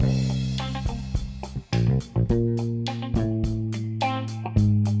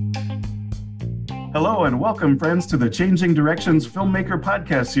Hello and welcome, friends, to the Changing Directions Filmmaker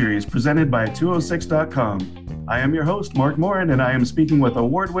Podcast Series presented by 206.com. I am your host, Mark Morin, and I am speaking with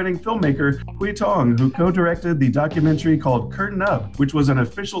award-winning filmmaker Hui Tong, who co-directed the documentary called Curtain Up, which was an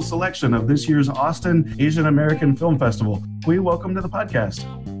official selection of this year's Austin Asian American Film Festival. Hui, welcome to the podcast.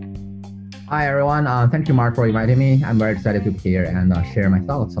 Hi, everyone. Thank you, Mark, for inviting me. I'm very excited to be here and share my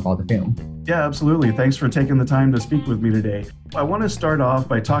thoughts about the film. Yeah, absolutely. Thanks for taking the time to speak with me today. I want to start off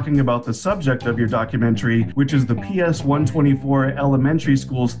by talking about the subject of your documentary, which is the PS 124 Elementary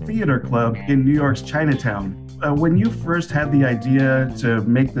School's Theater Club in New York's Chinatown. When you first had the idea to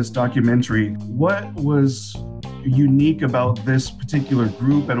make this documentary, what was unique about this particular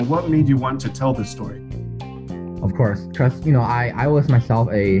group and what made you want to tell this story? Of course, because, I was myself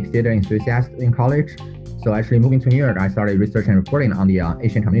a theater enthusiast in college. So actually moving to New York, I started researching and reporting on the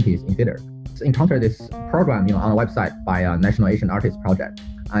Asian communities in theater. Encountered this program, on a website by National Asian Artists Project,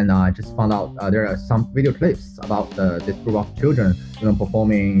 and I just found out there are some video clips about this group of children,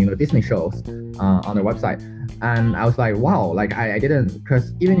 performing, Disney shows on their website, and I was like, wow, I didn't,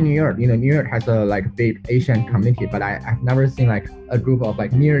 because even in New York, New York has a big Asian community, but I've never seen a group of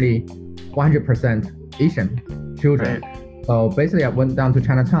nearly 100% Asian children. Right. So basically, I went down to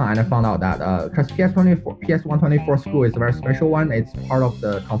Chinatown and I found out that because PS 124 school is a very special one. It's part of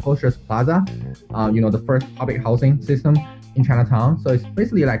the Confucius Plaza, the first public housing system in Chinatown. So it's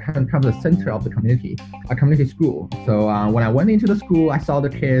basically kind of the center of the community, a community school. So when I went into the school, I saw the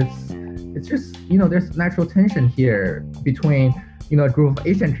kids. It's just, there's natural tension here between, a group of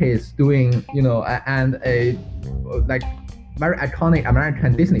Asian kids doing, and a very iconic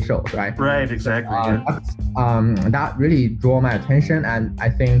American Disney shows, right? Right, exactly. That really drew my attention, and I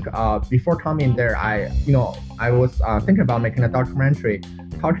think before coming there, I was thinking about making a documentary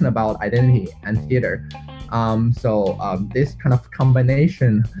talking about identity and theater. So this kind of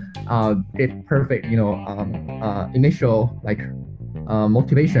combination did perfect, initial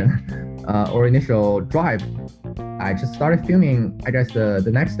motivation or initial drive. I just started filming. I guess the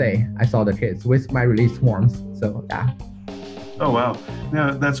next day I saw the kids with my release forms. So yeah. Oh, wow.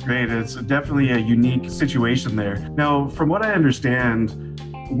 No, that's great. It's definitely a unique situation there. Now, from what I understand,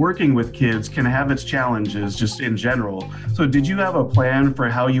 working with kids can have its challenges just in general. So did you have a plan for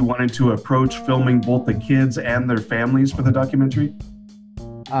how you wanted to approach filming both the kids and their families for the documentary?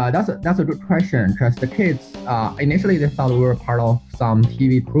 That's a good question, because the kids, initially they thought we were part of some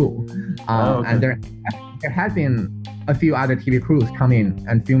TV crew. Okay. And there had been a few other TV crews coming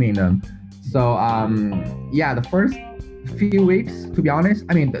and filming them. So the first few weeks, to be honest,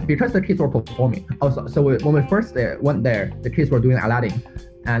 because the kids were performing. Also, so when we first went there, the kids were doing Aladdin,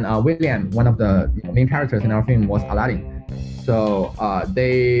 and William, one of the main characters in our film, was Aladdin. So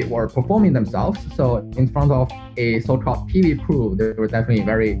they were performing themselves. So in front of a so-called TV crew, they were definitely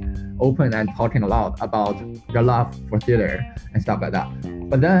very open and talking a lot about their love for theater and stuff like that.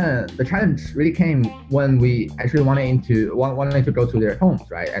 But then the challenge really came when we actually wanted to go to their homes,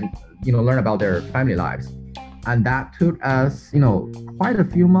 right, and learn about their family lives. And that took us, quite a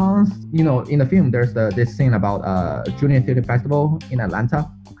few months. In the film, there's this scene about Junior Theater Festival in Atlanta.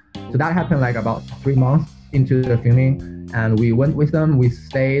 So that happened about 3 months into the filming, and we went with them. We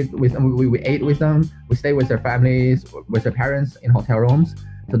stayed with them. We ate with them. We stayed with their families, with their parents in hotel rooms.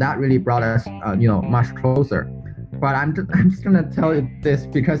 So that really brought us, much closer. But I'm just gonna tell you this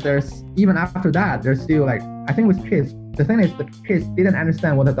because even after that, there's still I think with kids, the thing is the kids didn't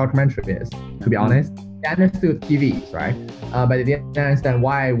understand what a documentary is, to be honest. They understood TVs, right? But they didn't understand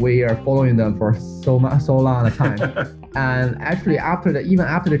why we are following them for so long a time. And actually, even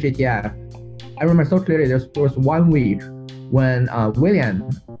after the JTF, I remember so clearly there was 1 week when William,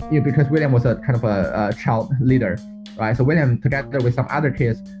 because William was a kind of a child leader, right? So William, together with some other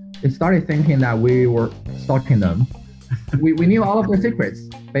kids, they started thinking that we were stalking them. we knew all of their secrets,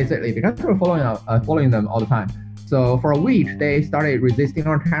 basically, because we were following them all the time. So for a week, they started resisting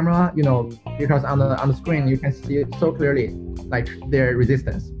on camera, because on the screen you can see so clearly, their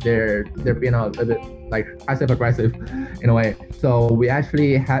resistance. They're being a little bit passive aggressive, in a way. So we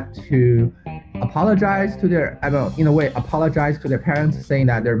actually had to apologize to their parents, saying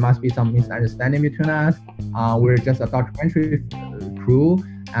that there must be some misunderstanding between us. We're just a documentary crew,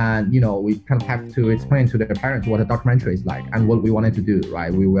 and we kind of have to explain to their parents what a documentary is like and what we wanted to do,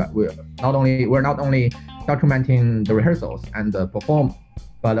 right? We're not only documenting the rehearsals and the perform,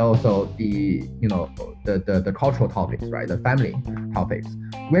 but also the cultural topics, right? The family topics.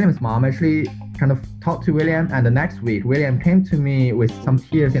 William's mom actually kind of talked to William, and the next week William came to me with some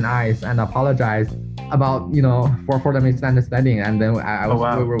tears in eyes and apologized about for the misunderstanding. And then we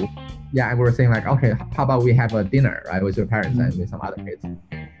were saying okay, how about we have a dinner, right, with your parents and with some other kids.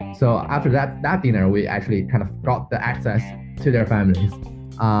 So after that dinner, we actually kind of got the access to their families.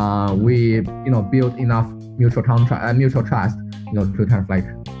 We built enough mutual trust, to kind of like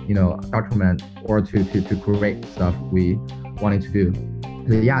document or to create stuff we wanted to do.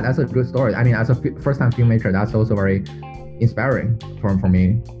 So yeah, that's a good story. I mean, as a first-time filmmaker, that's also very inspiring for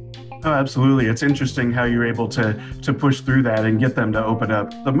me. Oh, absolutely. It's interesting how you're able to push through that and get them to open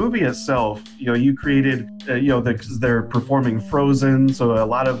up. The movie itself, you created, because they're performing Frozen, so a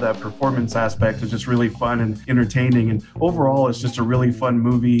lot of that performance aspect is just really fun and entertaining. And overall, it's just a really fun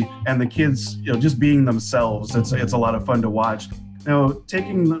movie. And the kids, just being themselves, it's a lot of fun to watch. Now,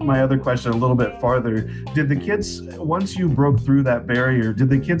 taking my other question a little bit farther, did the kids, once you broke through that barrier, did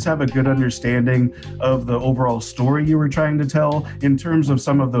the kids have a good understanding of the overall story you were trying to tell in terms of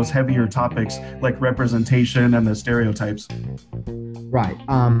some of those heavier topics like representation and the stereotypes? Right.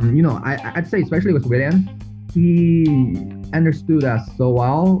 I'd say especially with William, he understood us so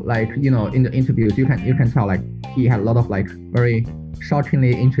well. Like, in the interviews, you can tell like he had a lot of like very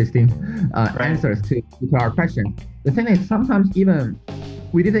shockingly interesting answers to our questions. The thing is, sometimes even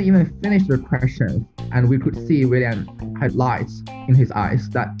we didn't even finish the questions, and we could see William had lights in his eyes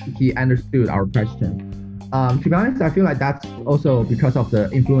that he understood our question. To be honest, I feel like that's also because of the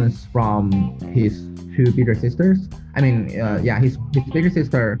influence from his two bigger sisters. I mean, his bigger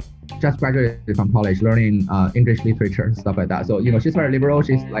sister just graduated from college, learning English literature and stuff like that. So she's very liberal.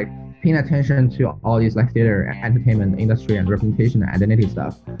 She's like paying attention to all these like theater, entertainment industry, and representation and identity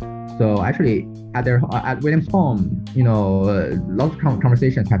stuff. So actually, at William's home, lots of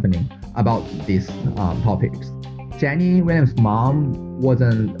conversations happening about these topics. Jenny, William's mom,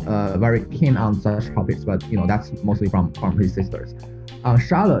 wasn't very keen on such topics, but that's mostly from his sisters.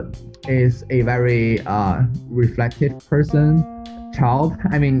 Charlotte is a very reflective child.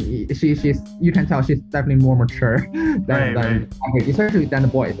 I mean, she's you can tell she's definitely more mature than especially than the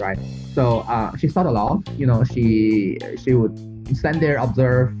boys, right? So she thought a lot. She would stand there,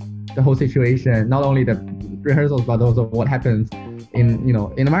 observe the whole situation, not only the rehearsals, but also what happens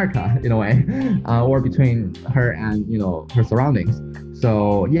in America in a way, or between her and her surroundings.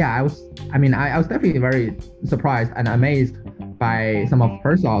 So yeah, I was definitely very surprised and amazed by some of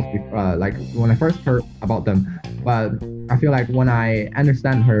her thoughts, like when I first heard about them. But I feel like when I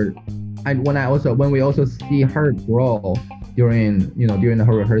understand her, and when we also see her grow during the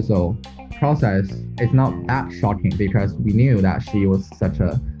whole rehearsal process, it's not that shocking because we knew that she was such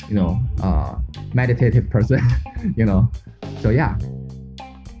a meditative person, So yeah.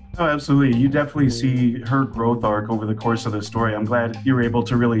 Oh, absolutely. You definitely see her growth arc over the course of the story. I'm glad you were able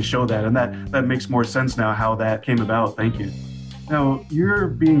to really show that, and that makes more sense now how that came about. Thank you. Now, you're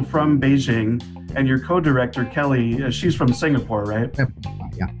being from Beijing, and your co-director, Kelly, she's from Singapore, right?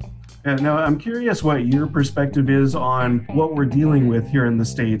 Yeah. Now, I'm curious what your perspective is on what we're dealing with here in the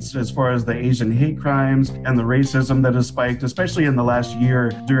States as far as the Asian hate crimes and the racism that has spiked, especially in the last year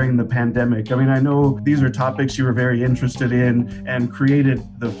during the pandemic. I mean, I know these are topics you were very interested in and created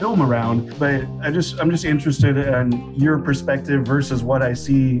the film around, but I'm just interested in your perspective versus what I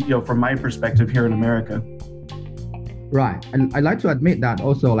see, from my perspective here in America. Right. And I'd like to admit that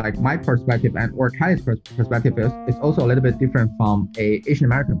also like my perspective or Kelly's perspective is also a little bit different from a Asian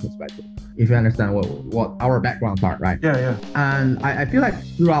American perspective, if you understand what our backgrounds are, right? Yeah. And I feel like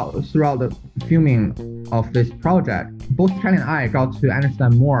throughout the filming of this project, both Kelly and I got to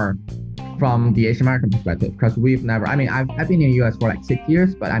understand more from the Asian American perspective, because I've been in the US for like 6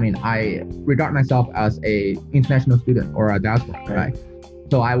 years, but I regard myself as a international student or a diaspora, right?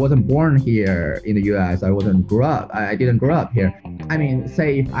 So I wasn't born here in the US. I didn't grow up here.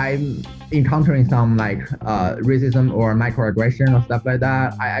 Say if I'm encountering some like racism or microaggression or stuff like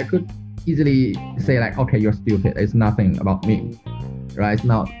that, I could easily say like, okay, you're stupid. It's nothing about me, right? It's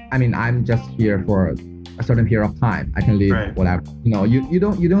not. I'm just here for a certain period of time. I can leave, right. Whatever. You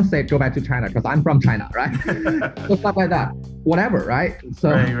don't say go back to China because I'm from China, right? So stuff like that. Whatever, right?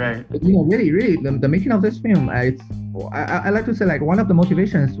 So right. Really, the making of this film, I like to say like one of the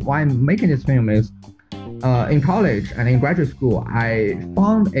motivations why I'm making this film is in college and in graduate school, I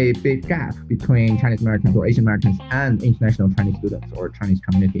found a big gap between Chinese Americans or Asian Americans and international Chinese students or Chinese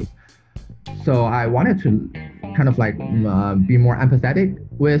communities. So I wanted to kind of like be more empathetic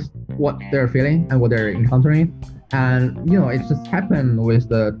with what they're feeling and what they're encountering. And, it just happened with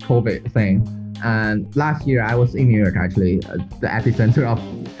the COVID thing. And last year I was in New York, actually, the epicenter of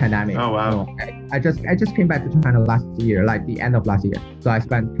pandemic. Oh, wow. I just came back to China last year, like the end of last year. So I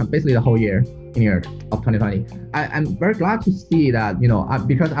spent basically the whole year in New York of 2020. I'm very glad to see that,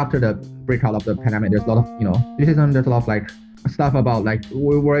 because after the breakout of the pandemic, there's a lot of, racism, there's a lot of like stuff about like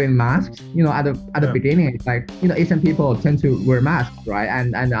we wearing masks. At the beginning, it's like Asian people tend to wear masks, right?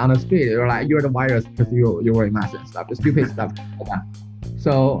 And on the street, you're like you're the virus because you're wearing masks and stuff, the stupid stuff like that.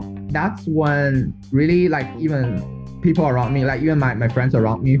 So that's when really like even people around me, like even my friends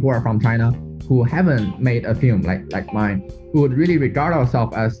around me who are from China, who haven't made a film like mine, who would really regard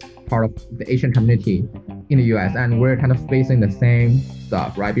ourselves as part of the Asian community in the US, and we're kind of facing the same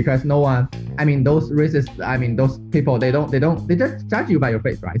stuff, right? Because no one, I mean, those racists, I mean, those people, they just judge you by your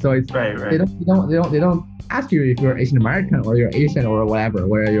face, right? So it's right. They don't ask you if you're Asian American or you're Asian or whatever,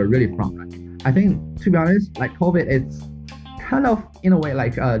 where you're really from, right? I think, to be honest, like COVID, it's kind of in a way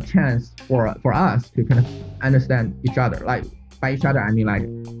like a chance for us to kind of understand each other. Like by each other, I mean like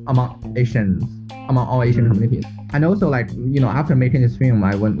among Asians, among all Asian communities. And also like, after making this film,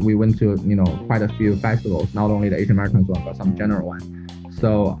 we went to, quite a few festivals, not only the Asian Americans one, but some general ones.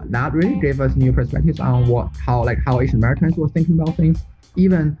 So that really gave us new perspectives on how Asian Americans were thinking about things.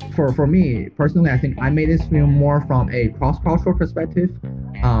 Even for me personally, I think I made this film more from a cross-cultural perspective,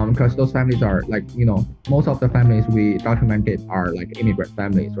 because those families are like, most of the families we documented are like immigrant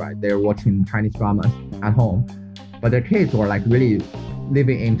families, right? They're watching Chinese dramas at home, but their kids were like really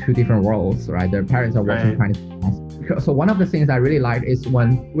living in two different worlds, right? Their parents are watching Chinese dramas. So one of the things I really liked is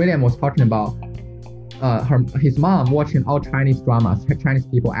when William was talking about his mom watching all Chinese dramas, Chinese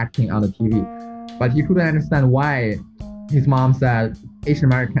people acting on the TV, but he couldn't understand why his mom said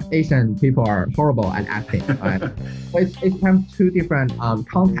Asian people are horrible at acting, right? So it's kind of two different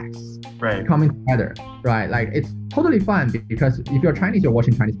contexts coming together, right? Like it's totally fun because if you're Chinese, you're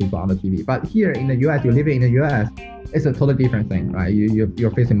watching Chinese people on the TV. But here in the US, you're living in the US, it's a totally different thing, right?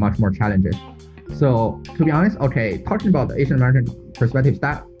 You're facing much more challenges. So to be honest, okay, talking about the Asian American perspectives,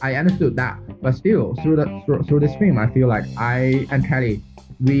 that I understood that, but still through this film, I feel like I and Kelly,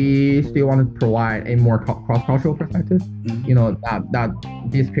 we still want to provide a more cross-cultural perspective. That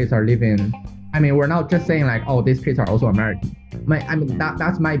these kids are living. I mean, we're not just saying like, oh, these kids are also American. I mean,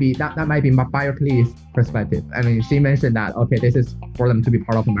 that might be Bio-Kelly's perspective. I mean, she mentioned that okay, this is for them to be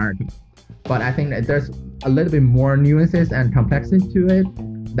part of America. But I think that there's a little bit more nuances and complexity to it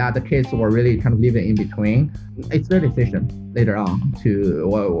that the kids were really kind of living in between. It's their decision later on to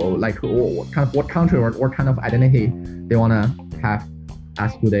what country or what kind of identity they want to have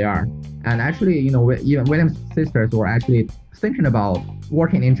as who they are. And actually, even William's sisters were actually thinking about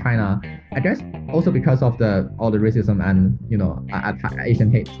working in China, I guess also because of all the racism and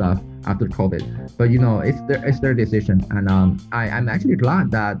Asian hate stuff after COVID. But it's their decision, and I'm actually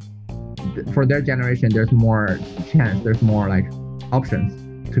glad that for their generation there's more chance, there's more like options,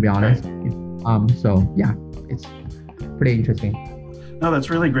 to be honest. So yeah, it's pretty interesting. No, that's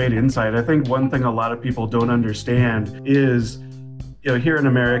really great insight. I think one thing a lot of people don't understand is, here in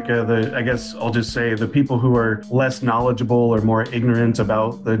America, I guess I'll just say the people who are less knowledgeable or more ignorant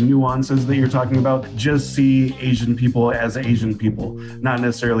about the nuances that you're talking about just see Asian people as Asian people, not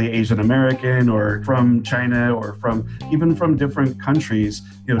necessarily Asian American or from China or even from different countries,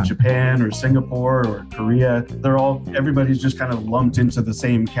 Japan or Singapore or Korea. Everybody's just kind of lumped into the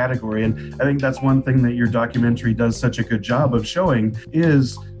same category. And I think that's one thing that your documentary does such a good job of showing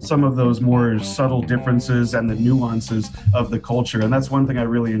is some of those more subtle differences and the nuances of the culture. And that's one thing I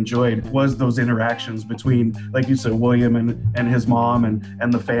really enjoyed was those interactions between, like you said, William and his mom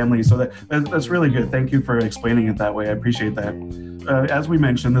and the family. So that's really good. Thank you for explaining it that way. I appreciate that. As we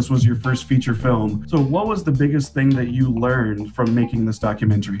mentioned, this was your first feature film. So what was the biggest thing that you learned from making this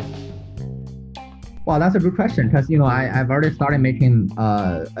documentary? Well, that's a good question because I've already started making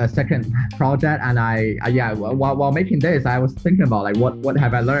a second project, and while making this, I was thinking about like what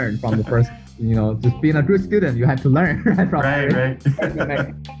have I learned from the first. Just being a good student, you have to learn from right.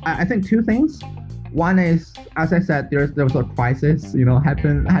 I think two things. One is, as I said, there was a crisis,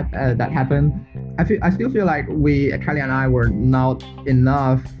 that happened. I still feel like Kelly and I were not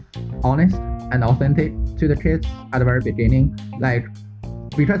enough honest and authentic to the kids at the very beginning, like.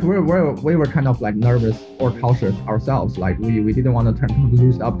 Because we were kind of like nervous or cautious ourselves, like we didn't want to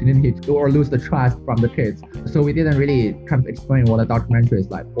lose the opportunity or lose the trust from the kids, so we didn't really kind of explain what a documentary is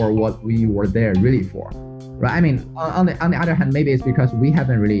like or what we were there really for, right? I mean, on the other hand, maybe it's because we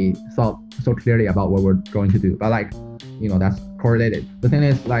haven't really thought so clearly about what we're going to do, but like that's correlated. The thing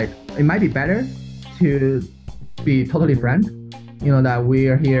is, like, it might be better to be totally frank, that we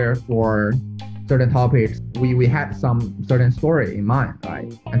are here for certain topics, we had some certain story in mind, right?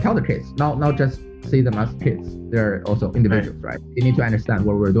 And tell the kids, not just see them as kids. They're also individuals, right? They need to understand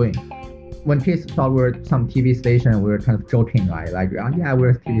what we're doing. When kids thought we were some TV station, we were kind of joking, right? Like, oh, yeah,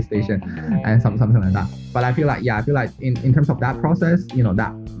 we're a TV station and something like that. But I feel like in terms of that process,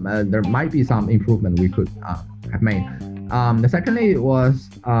 that there might be some improvement we could have made. The secondly was,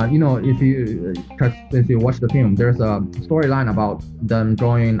 if you, because since you watch the film, there's a storyline about them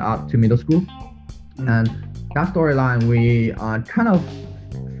growing up to middle school. And that storyline, we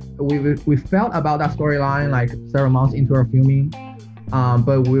felt about that storyline like several months into our filming.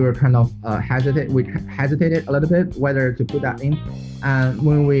 But we were kind of hesitated a little bit whether to put that in. And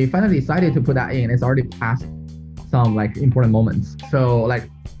when we finally decided to put that in, it's already past some like important moments. So like,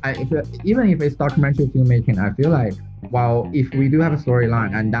 even if it's documentary filmmaking, I feel like, well, if we do have a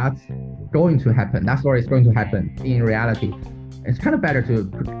storyline and that's going to happen, that story is going to happen in reality, it's kind of better to,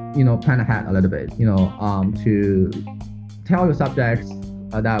 plan ahead a little bit, to tell your subjects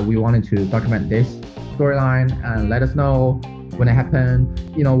that we wanted to document this storyline and let us know when it happened.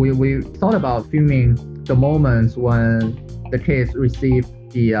 We thought about filming the moments when the kids received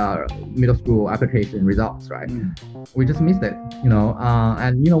the middle school application results, right? We just missed it,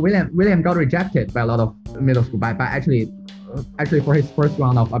 and William got rejected by a lot of middle school, by actually for his first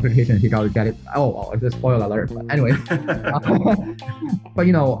round of application he got rejected. It's a spoiler alert, but anyway. But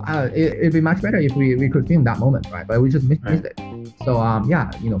it'd be much better if we could film that moment, right? But we just missed it. So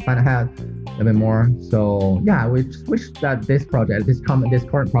plan ahead a little bit more. So yeah, we just wish that this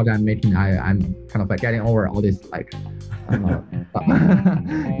current project I'm making, I'm kind of like getting over all this like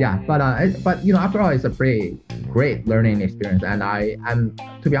yeah, but after all, it's a pretty great learning experience, and I'm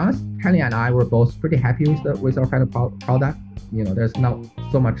to be honest, Kenny and I were both pretty happy with our final product. There's not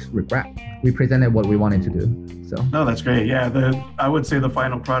so much regret. We presented what we wanted to do. So no, that's great. Yeah, I would say the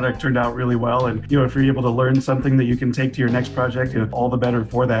final product turned out really well, and if you're able to learn something that you can take to your next project, all the better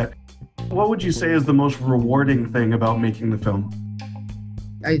for that. What would you say is the most rewarding thing about making the film?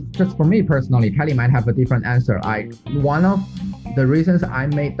 Just for me personally, Kelly might have a different answer. One of the reasons I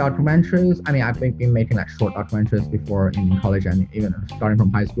made documentaries, I've been making like short documentaries before in college and even starting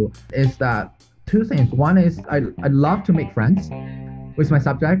from high school, is that two things. One is I love to make friends with my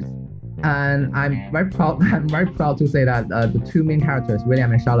subjects, and I'm very proud to say that the two main characters,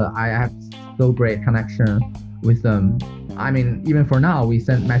 William and Charlotte, I have so great connection with them. Even for now, we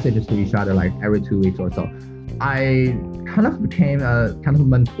send messages to each other like every 2 weeks or so. I kind of became a kind of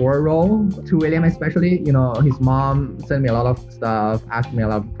mentor role to William, especially. His mom sent me a lot of stuff, asked me a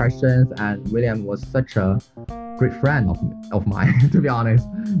lot of questions, and William was such a great friend of mine, to be honest.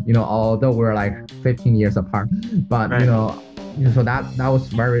 Although we're like 15 years apart, but right. So that was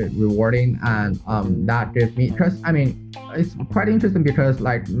very rewarding, and that gave me, because it's quite interesting because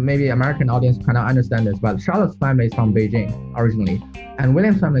like maybe American audience cannot understand this, but Charlotte's family is from Beijing originally, and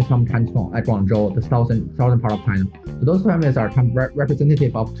William's family is from Canton at Guangzhou, the southern part of China. So those families are kind of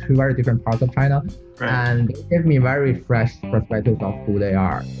representative of two very different parts of China, right. And they give me very fresh perspectives of who they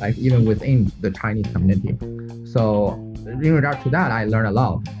are, like even within the Chinese community. So in regard to that, I learned a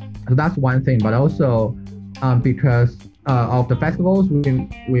lot. So that's one thing, but also because of the festivals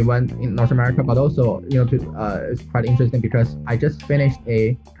we went in North America, but also it's quite interesting because I just finished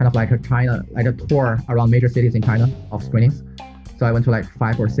a kind of like a tour around major cities in China of screenings. So I went to like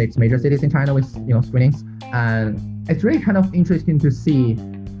 5 or 6 major cities in China with screenings, and it's really kind of interesting to see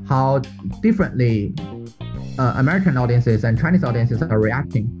how differently American audiences and Chinese audiences are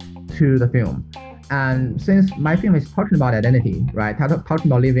reacting to the film. And since my film is talking about identity, right, talking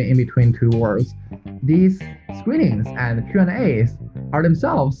about living in between two worlds, these screenings and Q&As are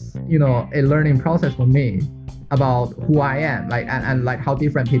themselves, a learning process for me about who I am, like and like how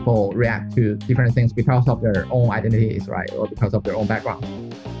different people react to different things because of their own identities, right, or because of their own background.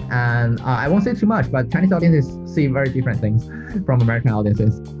 And I won't say too much, but Chinese audiences see very different things from American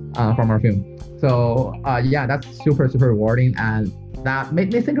audiences from our film. So that's super rewarding, and that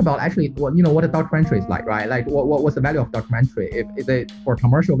made me think about actually what a documentary is like, right? Like what's the value of documentary? Is it for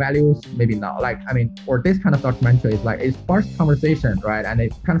commercial values? Maybe not. Or this kind of documentary is like it sparks conversation, right? And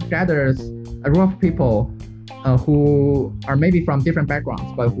it kind of gathers a group of people who are maybe from different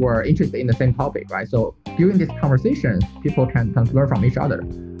backgrounds, but who are interested in the same topic, right? So during these conversations, people can learn from each other,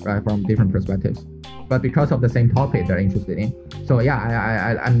 right, from different perspectives, but because of the same topic they're interested in. So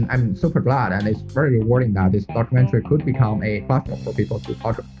I'm super glad, and it's very rewarding that this documentary could become a platform for people to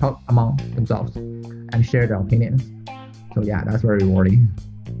talk among themselves and share their opinions. So that's very rewarding.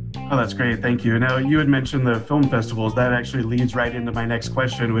 Oh, that's great. Thank you. Now, you had mentioned the film festivals. That actually leads right into my next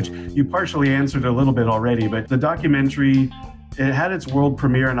question, which you partially answered a little bit already, but the documentary, it had its world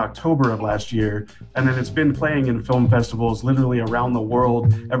premiere in October of last year, and then it's been playing in film festivals literally around the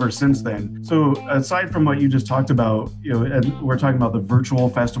world ever since then. So aside from what you just talked about, and we're talking about the virtual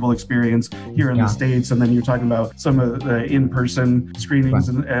festival experience here in the States, and then you're talking about some of the in-person screenings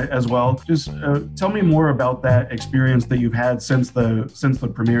as well. Just tell me more about that experience that you've had since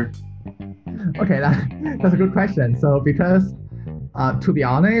the premiere. Okay, that's a good question. So because to be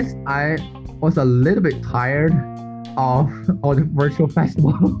honest, I was a little bit tired of all the virtual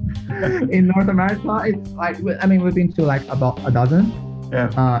festival in North America. It's like, I mean, we've been to like about a dozen,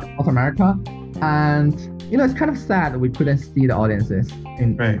 North America, and it's kind of sad that we couldn't see the audiences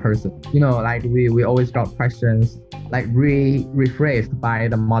in person. Like we always got questions like rephrased by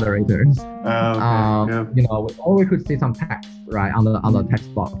the moderators. Or we could see some text right on the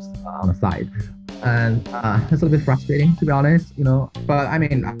text box on the side. And it's a little bit frustrating, to be honest, but I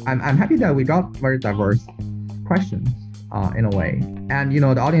mean, I'm happy that we got very diverse questions in a way. And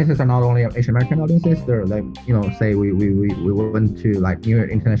the audiences are not only Asian American audiences. They're like, say we went to like New York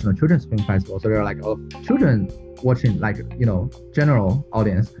International Children's Film Festival, so there are like a lot of children watching, like general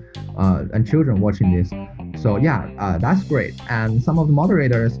audience and children watching this. So yeah, that's great. And some of the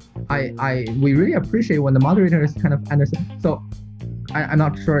moderators, we really appreciate when the moderators kind of understand. So I'm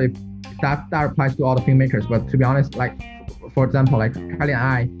not sure if that applies to all the filmmakers, but to be honest, like for example, like Kelly and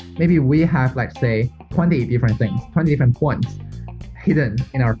I, maybe we have like say 20 different things, 20 different points hidden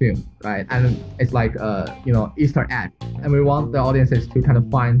in our film, right? And it's like Easter egg, and we want the audiences to kind of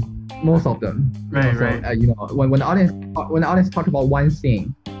find most of them. Right. So, when the audience talked about one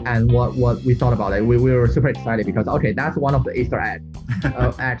scene and what we thought about it, we were super excited because okay, that's one of the Easter eggs.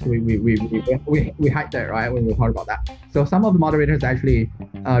 Actually, we hide there, right, when we talk about that. So some of the moderators actually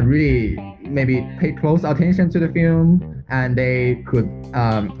really maybe pay close attention to the film, and they could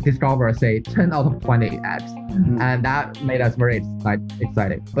discover say 10 out of 20 eggs, and that made us very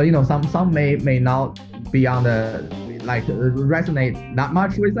excited. But some may not be on the like resonate that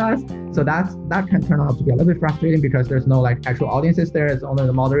much with us, so that can turn out to be a little bit frustrating because there's no like actual audiences there. It's only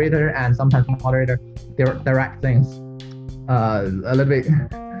the moderator, and sometimes the moderator direct things a little bit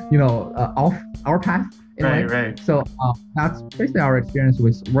off our path in a way. Right. So that's basically our experience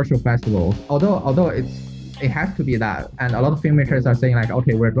with virtual festivals, although it has to be that, and a lot of filmmakers are saying like,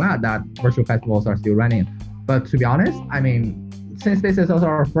 okay, we're glad that virtual festivals are still running. But to be honest, I mean, since this is also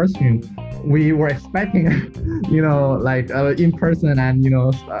our first film, we were expecting like in person and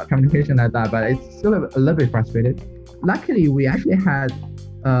communication like that, but it's still a little bit frustrated. Luckily, we actually had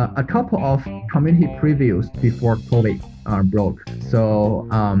a couple of community previews before COVID broke, so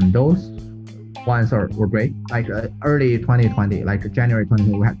those ones were great. Like early 2020, like January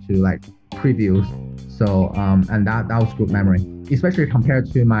 2020, we had to like previews. So and that was good memory, especially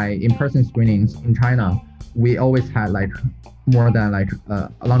compared to my in-person screenings in China. We always had like more than like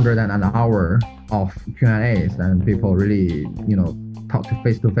longer than an hour of Q&As, and people really talk to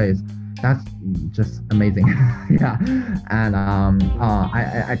face. That's just amazing. Yeah. And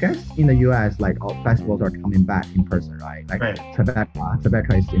I guess in the US, like all festivals are coming back in person, right? Like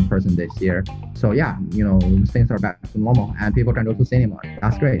Tribeca is in person this year. So yeah, things are back to normal and people can go to cinema.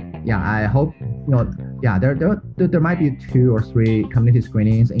 That's great. Yeah, I hope there might be 2 or 3 community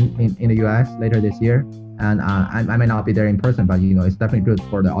screenings in the US later this year. And I may not be there in person, but it's definitely good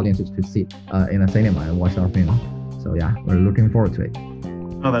for the audiences to sit in a cinema and watch our film. So yeah, we're looking forward to it.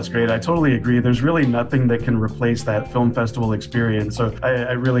 Oh, that's great. I totally agree. There's really nothing that can replace that film festival experience. So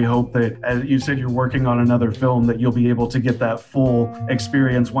I really hope that, as you said, you're working on another film, that you'll be able to get that full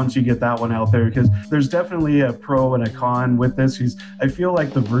experience once you get that one out there, because there's definitely a pro and a con with this. I feel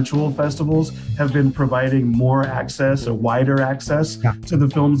like the virtual festivals have been providing more access, a wider access to the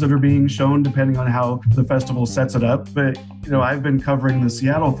films that are being shown, depending on how the festival sets it up. But I've been covering the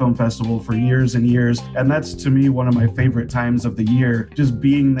Seattle Film Festival for years and years, and that's to me one of my favorite times of the year, just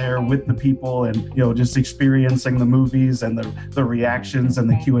being there with the people and just experiencing the movies and the reactions and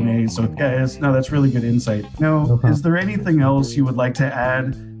the Q&A. So yeah, that's really good insight. Now, is there anything else you would like to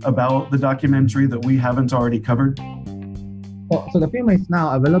add about the documentary that we haven't already covered? Well, so the film is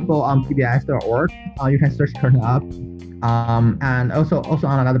now available on pbs.org. You can search Curtain Up. And also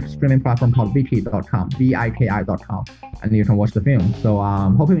on another streaming platform called Viki.com, Viki.com, and you can watch the film. So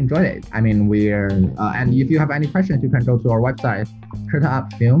hope you enjoyed it. I mean, and if you have any questions, you can go to our website,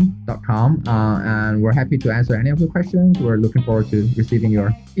 curtainupfilm.com, and we're happy to answer any of your questions. We're looking forward to receiving your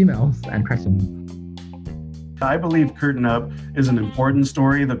emails and questions. I believe Curtain Up is an important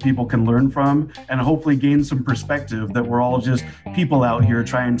story that people can learn from and hopefully gain some perspective that we're all just people out here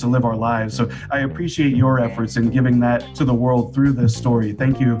trying to live our lives. So I appreciate your efforts in giving that to the world through this story.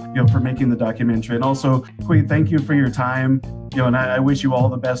 Thank you, for making the documentary. And also, Hui, thank you for your time. And I wish you all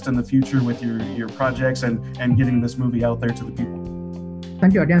the best in the future with your projects and getting this movie out there to the people.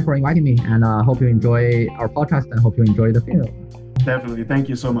 Thank you again for inviting me, and hope you enjoy our podcast and hope you enjoy the film. Definitely. Thank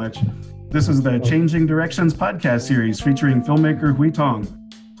you so much. This is the Changing Directions podcast series featuring filmmaker Hui Tong.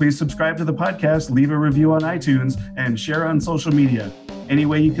 Please subscribe to the podcast, leave a review on iTunes, and share on social media. Any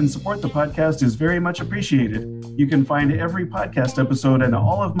way you can support the podcast is very much appreciated. You can find every podcast episode and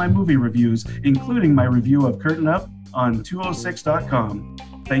all of my movie reviews, including my review of Curtain Up, on 206.com.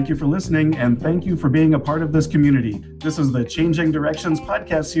 Thank you for listening, and thank you for being a part of this community. This is the Changing Directions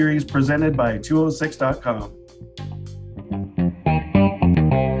podcast series presented by 206.com.